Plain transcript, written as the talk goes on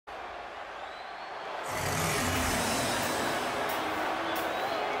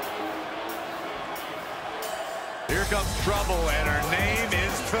comes trouble, and her name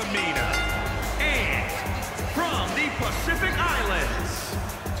is Tamina. And from the Pacific Islands,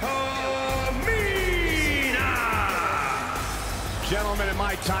 Tamina! Gentlemen, in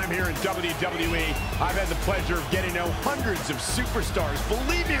my time here in WWE, I've had the pleasure of getting to know hundreds of superstars.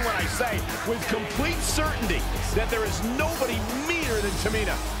 Believe me when I say, with complete certainty, that there is nobody meaner than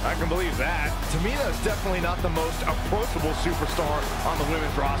Tamina. I can believe that. Tamina is definitely not the most approachable superstar on the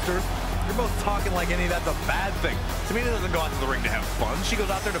women's roster. You're both talking like any of that's a bad thing. Tamina doesn't go out to the ring to have fun. She goes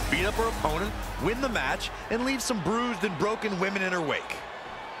out there to beat up her opponent, win the match, and leave some bruised and broken women in her wake.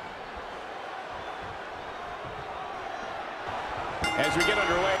 As we get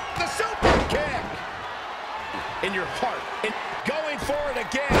underway, the super kick in your heart, and going for it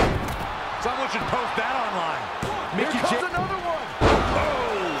again. Someone should post that online. Here comes another one.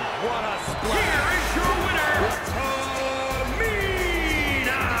 Oh, what a splash. Here is your winner, Tamina!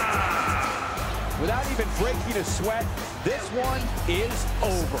 Without even breaking a sweat, this one is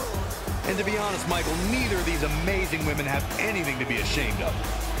over. And to be honest, Michael, neither of these amazing women have anything to be ashamed of.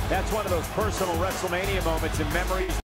 That's one of those personal WrestleMania moments and memories.